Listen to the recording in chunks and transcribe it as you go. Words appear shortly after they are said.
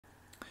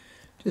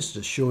Just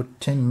a short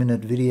 10-minute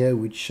video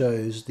which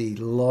shows the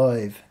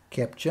live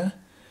capture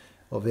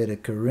of Eta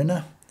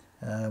Carina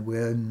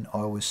when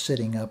I was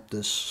setting up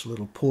this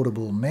little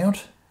portable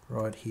mount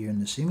right here in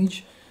this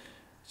image.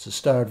 It's a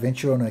Star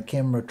Adventure on a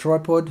camera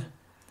tripod,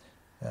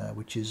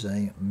 which is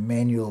a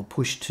manual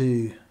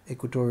push-to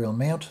equatorial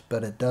mount,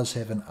 but it does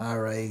have an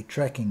EAA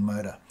tracking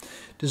motor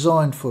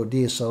designed for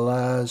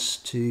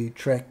DSLRs to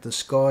track the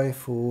sky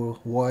for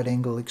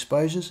wide-angle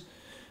exposures.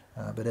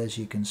 But as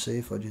you can see,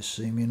 if I just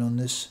zoom in on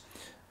this,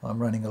 I'm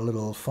running a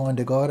little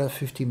finder guider,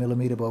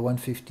 50mm by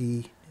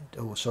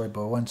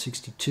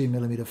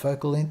 162mm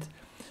focal length,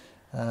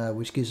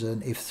 which gives an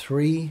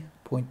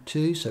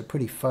f3.2, so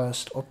pretty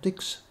fast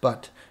optics,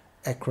 but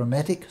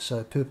achromatic,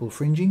 so purple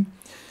fringing.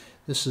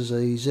 This is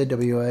a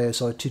ZWA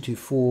SI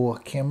 224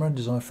 camera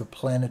designed for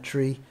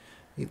planetary.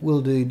 It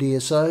will do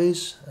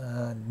DSOs,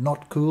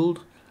 not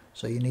cooled,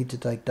 so you need to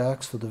take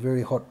darks for the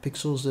very hot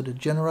pixels that it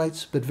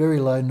generates, but very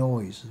low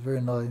noise,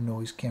 very low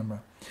noise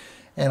camera.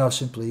 And I've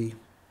simply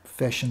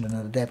fashioned an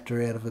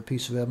adapter out of a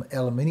piece of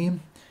aluminium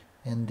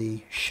and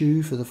the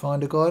shoe for the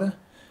finder guider,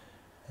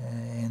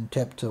 and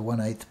tapped a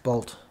 1/8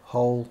 bolt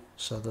hole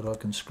so that I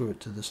can screw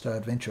it to the Star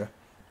Adventure.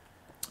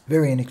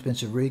 Very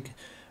inexpensive rig.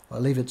 I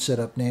leave it set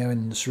up now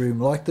in this room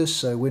like this,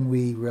 so when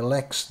we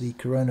relax the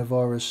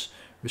coronavirus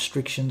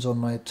restrictions on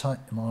my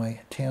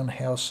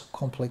townhouse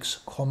complex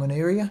common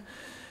area,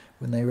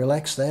 when they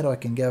relax that, I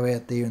can go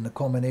out there in the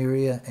common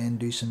area and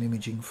do some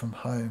imaging from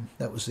home.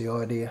 That was the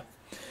idea.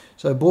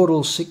 So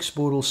Bordal 6,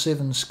 Bordal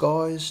 7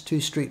 skies, 2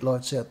 street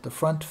lights out the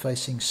front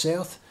facing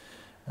south,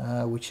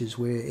 which is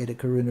where Eta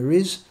Carina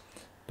is,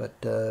 but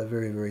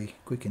very, very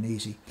quick and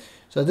easy.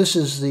 So this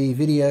is the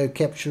video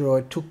capture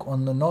I took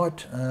on the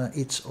night.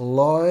 It's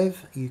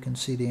live. You can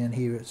see down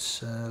here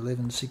it's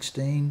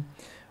 11:16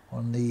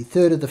 on the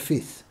 3rd of the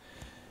 5th.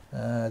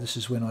 This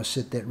is when I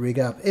set that rig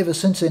up. Ever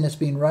since then it's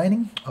been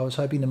raining. I was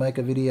hoping to make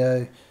a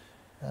video,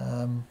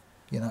 a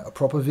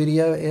proper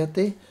video out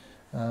there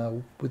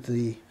with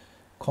the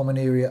common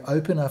area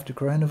open after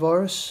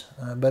coronavirus,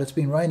 but it's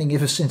been raining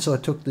ever since I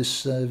took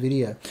this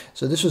video.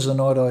 So this was the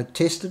night I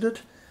tested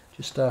it,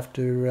 just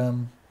after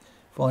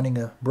finding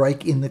a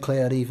break in the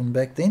cloud even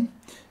back then.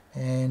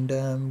 And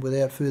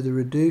without further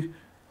ado,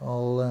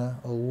 I'll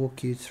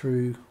walk you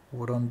through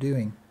what I'm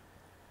doing.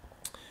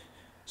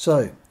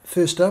 So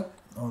first up,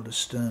 I'll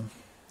just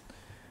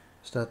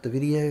start the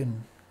video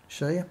and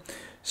show you.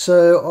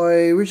 So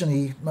I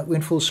originally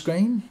went full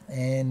screen,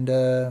 and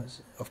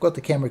I've got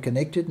the camera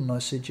connected, and I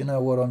said, you know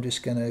what, I'm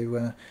just going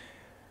to,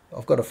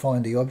 I've got to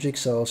find the object,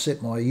 so I'll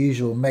set my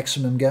usual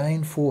maximum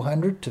gain,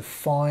 400, to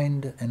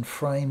find and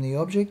frame the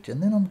object. And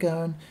then I'm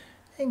going,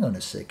 hang on a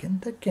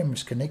second, that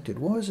camera's connected,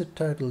 why is it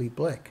totally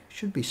black? It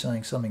should be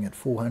saying something at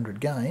 400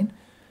 gain.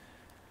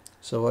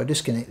 So I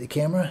disconnect the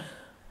camera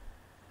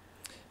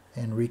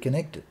and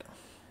reconnect it,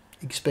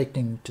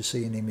 expecting to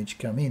see an image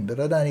come in, but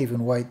I don't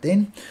even wait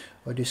then.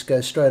 I just go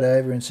straight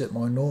over and set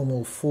my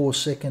normal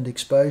 4-second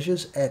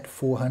exposures at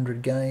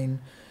 400 gain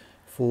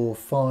for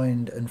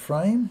find and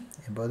frame.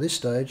 And by this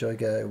stage I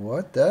go,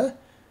 what the?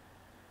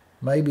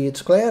 Maybe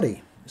it's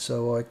cloudy.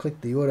 So I click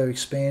the auto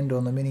expand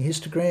on the mini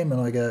histogram and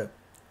I go,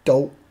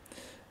 dope,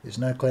 there's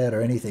no cloud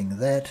or anything.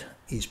 That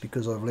is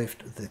because I've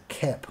left the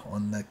cap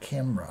on the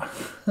camera.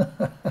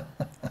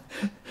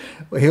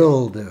 We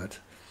all do it.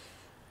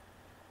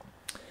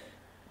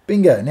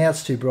 Bingo, now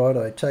it's too bright.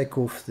 I take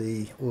off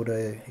the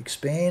auto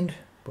expand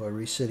by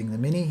resetting the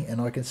mini,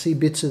 and I can see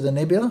bits of the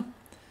nebula.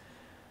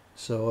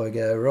 So I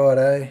go,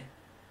 righto,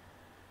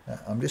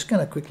 I'm just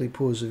going to quickly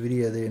pause the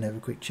video there and have a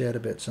quick chat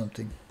about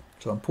something.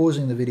 So I'm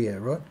pausing the video,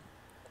 right?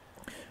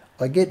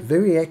 I get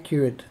very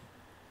accurate,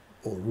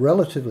 or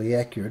relatively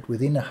accurate,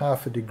 within a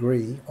half a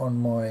degree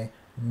on my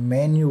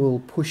manual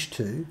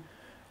push-to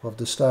of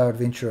the Star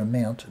Adventure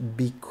mount,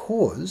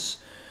 because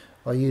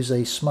I use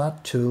a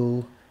smart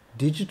tool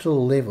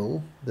digital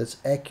level that's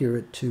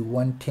accurate to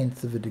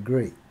 1/10 of a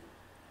degree.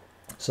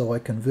 So I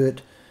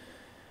convert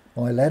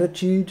my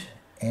latitude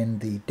and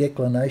the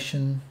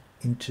declination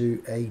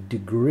into a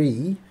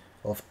degree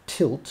of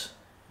tilt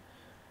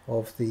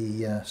of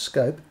the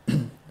scope.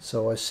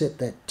 So I set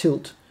that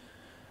tilt,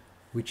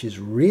 which is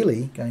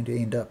really going to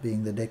end up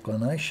being the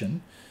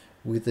declination,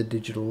 with the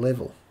digital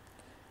level.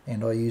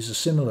 And I use a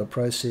similar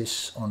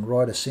process on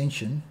right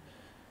ascension,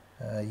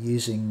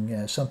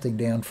 using something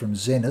down from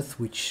zenith,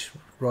 which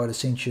right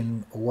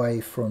ascension away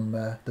from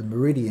the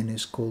meridian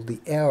is called the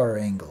hour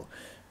angle.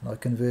 And I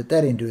convert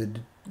that into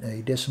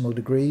a decimal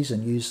degrees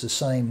and use the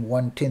same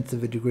 1/10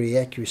 of a degree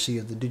accuracy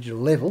of the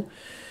digital level.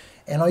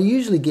 And I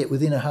usually get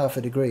within a half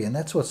a degree, and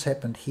that's what's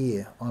happened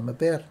here. I'm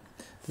about,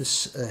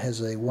 this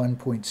has a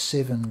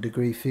 1.7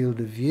 degree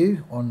field of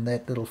view on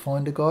that little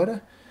finder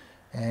guider,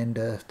 and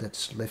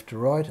that's left to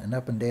right, and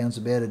up and down's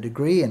about a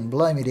degree, and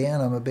below me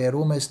down I'm about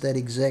almost that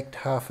exact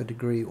half a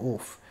degree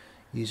off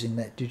using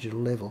that digital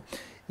level.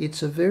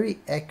 It's a very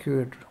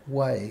accurate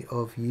way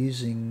of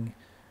using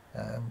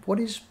what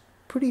is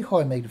pretty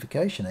high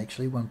magnification,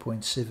 actually,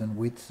 1.7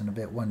 width and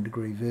about 1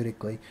 degree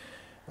vertically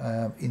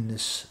in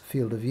this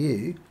field of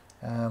view,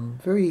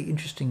 Very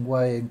interesting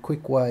way and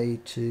quick way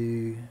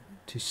to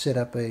set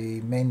up a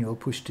manual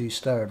push to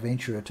Star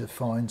Adventurer to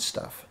find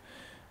stuff.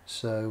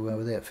 So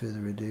without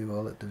further ado,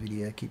 I'll let the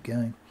video keep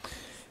going.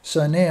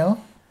 So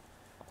now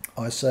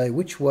I say,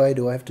 which way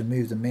do I have to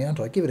move the mount?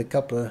 I give it a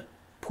couple of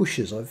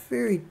pushes. I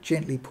very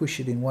gently push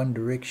it in one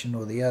direction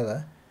or the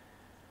other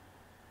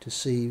to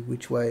see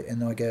which way,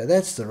 and I go,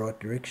 that's the right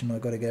direction,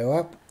 I've got to go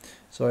up.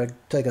 So I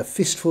take a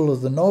fistful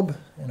of the knob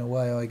and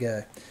away I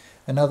go.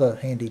 Another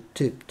handy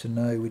tip to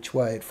know which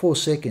way, at 4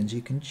 seconds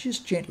you can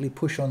just gently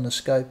push on the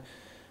scope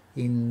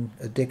in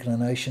a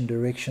declination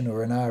direction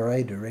or an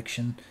RA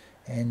direction,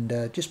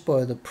 and just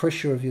by the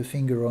pressure of your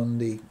finger on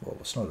the, well,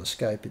 it's not a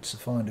scope, it's the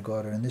finder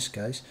guider in this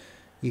case,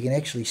 you can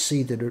actually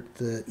see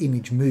the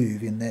image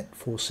move in that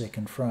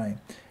 4-second frame,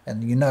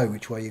 and you know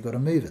which way you've got to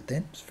move it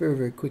then. It's a very,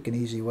 very quick and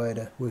easy way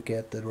to work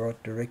out the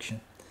right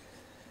direction.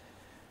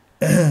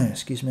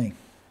 Excuse me.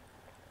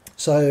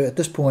 So at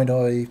this point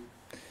I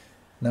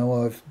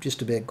know I've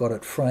just about got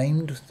it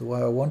framed the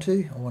way I want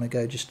to. I want to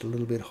go just a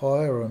little bit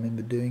higher. I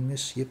remember doing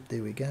this. Yep,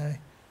 there we go.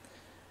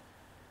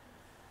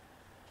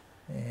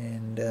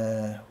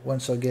 And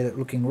once I get it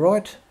looking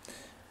right,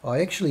 I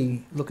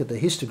actually look at the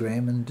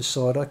histogram and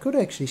decide I could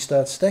actually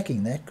start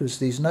stacking that, because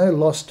there's no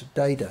lost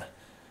data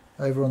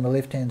over on the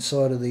left hand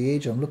side of the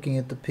edge. I'm looking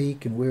at the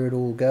peak and where it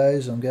all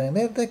goes. I'm going,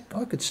 that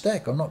I could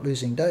stack, I'm not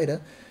losing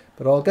data.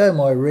 But I'll go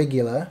my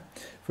regular.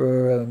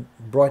 For a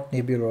bright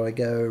nebula I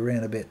go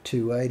around about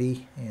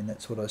 280, and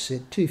that's what I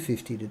set,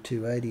 250 to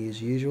 280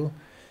 as usual.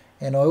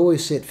 And I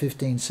always set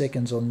 15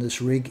 seconds on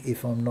this rig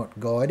if I'm not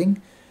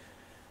guiding,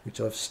 which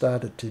I've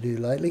started to do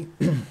lately.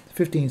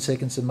 15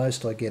 seconds the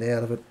most I get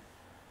out of it.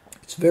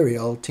 It's very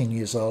old, 10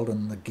 years old,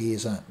 and the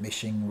gears aren't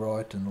meshing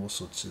right and all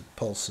sorts of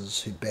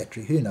pulses,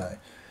 battery, who knows.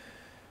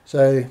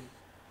 So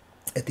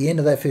at the end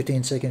of that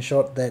 15-second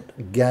shot,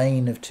 that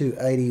gain of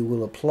 280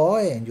 will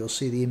apply and you'll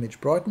see the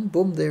image brighten.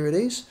 Boom, there it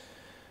is.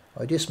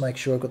 I just make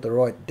sure I've got the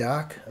right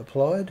dark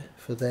applied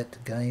for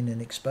that gain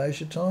and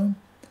exposure time.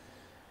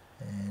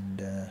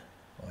 And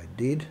I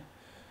did.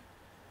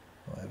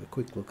 I have a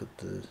quick look at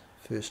the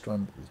first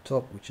one at the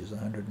top, which is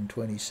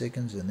 120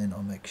 seconds, and then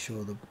I'll make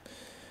sure the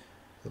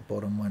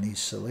bottom one is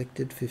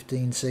selected.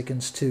 15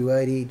 seconds,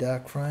 280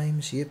 dark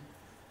frames, yep.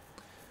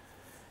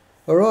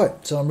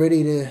 Alright, so I'm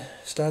ready to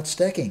start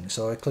stacking.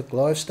 So I click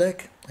live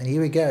stack, and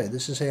here we go.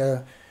 This is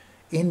how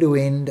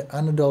end-to-end,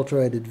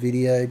 unadulterated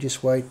video.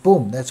 Just wait,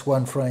 boom, that's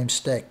one frame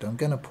stacked. I'm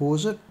going to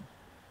pause it.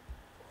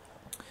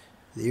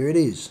 There it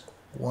is,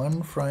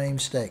 one frame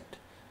stacked.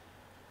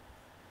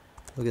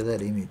 Look at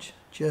that image,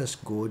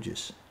 just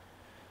gorgeous.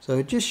 So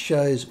it just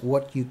shows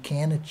what you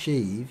can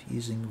achieve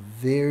using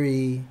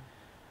very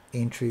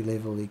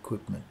entry-level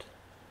equipment.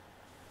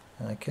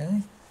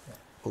 Okay,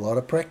 a lot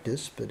of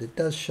practice, but it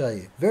does show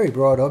you. Very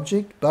bright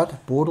object,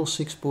 but Bortle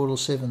 6, Bortle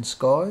 7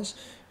 skies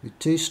with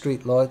 2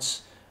 street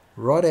lights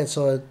right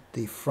outside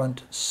the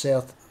front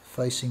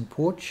south-facing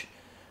porch.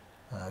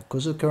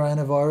 Because of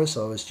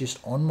coronavirus, I was just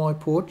on my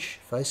porch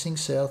facing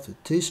south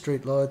with 2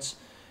 street lights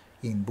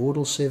in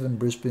Bortle 7,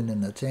 Brisbane,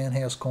 in a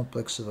townhouse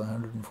complex of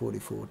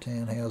 144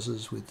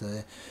 townhouses with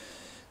a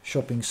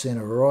shopping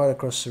centre right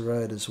across the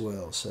road as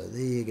well. So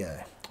there you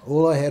go.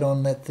 All I had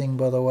on that thing,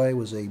 by the way,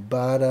 was a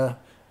Bada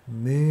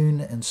Moon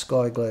and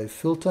Sky Glow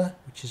filter,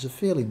 which is a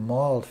fairly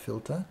mild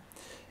filter.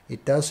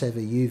 It does have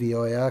a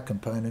UV-IR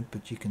component,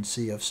 but you can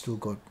see I've still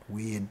got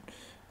weird,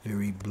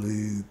 very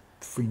blue,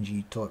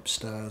 fringy type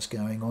stars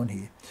going on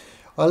here.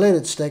 I let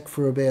it stack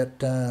for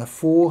about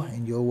 4,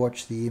 and you'll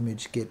watch the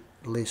image get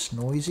less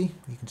noisy.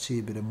 You can see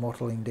a bit of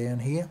mottling down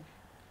here.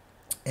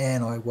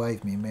 And I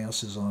wave my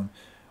mouse as I'm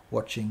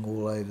watching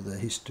all over the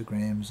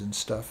histograms and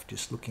stuff,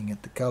 just looking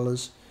at the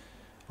colours.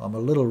 I'm a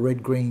little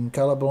red-green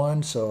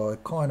colourblind, so I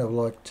kind of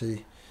like to,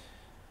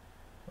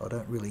 I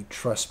don't really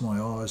trust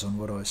my eyes on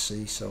what I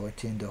see, so I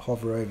tend to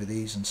hover over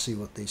these and see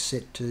what they're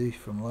set to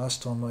from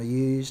last time I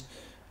used.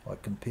 I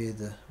compare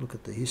look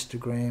at the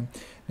histogram.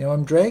 Now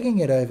I'm dragging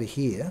it over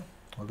here.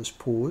 I'll just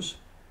pause.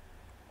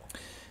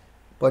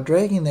 By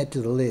dragging that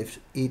to the left,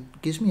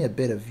 it gives me a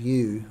better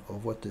view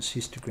of what this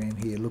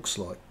histogram here looks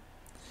like.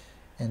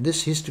 And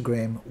this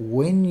histogram,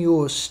 when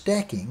you're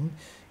stacking,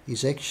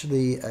 is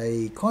actually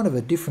a kind of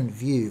a different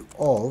view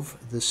of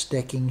the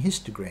stacking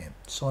histogram.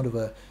 It's sort of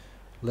a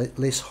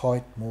less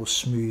height, more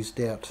smoothed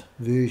out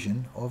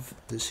version of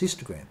this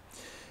histogram.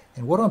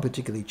 And what I'm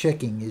particularly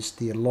checking is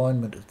the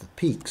alignment of the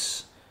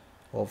peaks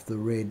of the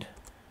red,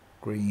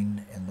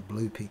 green and the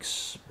blue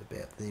peaks,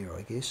 about there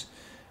I guess,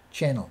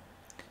 channel.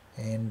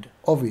 And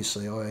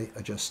obviously I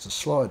adjust the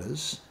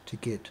sliders to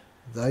get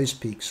those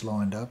peaks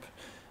lined up,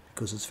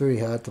 because it's very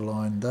hard to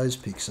line those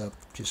peaks up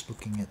just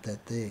looking at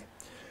that there.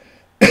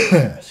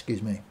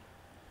 Excuse me.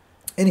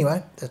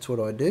 Anyway, that's what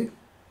I do.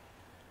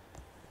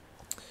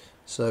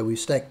 So we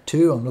stacked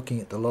 2. I'm looking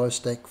at the live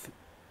stack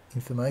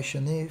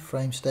information there.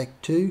 Frame stack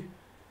 2,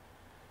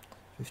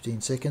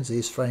 15 seconds.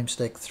 There's frame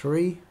stack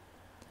 3,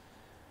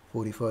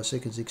 45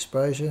 seconds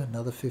exposure,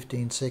 another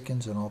 15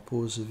 seconds, and I'll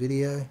pause the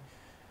video.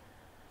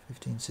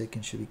 15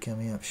 seconds should be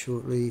coming up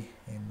shortly,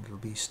 and it'll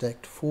be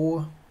stacked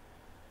 4.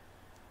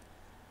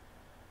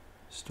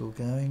 Still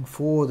going.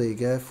 4, there you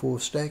go, 4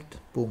 stacked,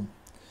 boom.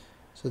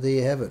 So there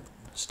you have it,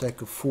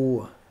 stack of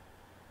 4.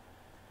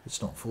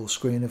 It's not full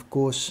screen of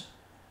course,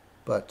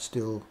 but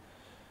still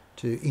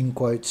to, in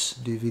quotes,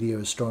 do video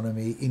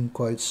astronomy, in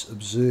quotes,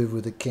 observe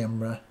with a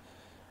camera,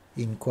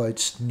 in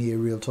quotes, near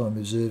real-time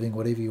observing,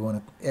 whatever you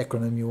want to,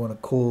 acronym you want to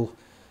call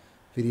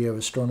video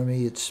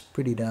astronomy. It's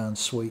pretty darn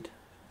sweet.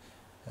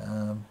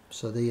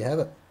 So there you have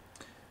it.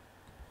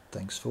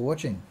 Thanks for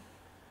watching.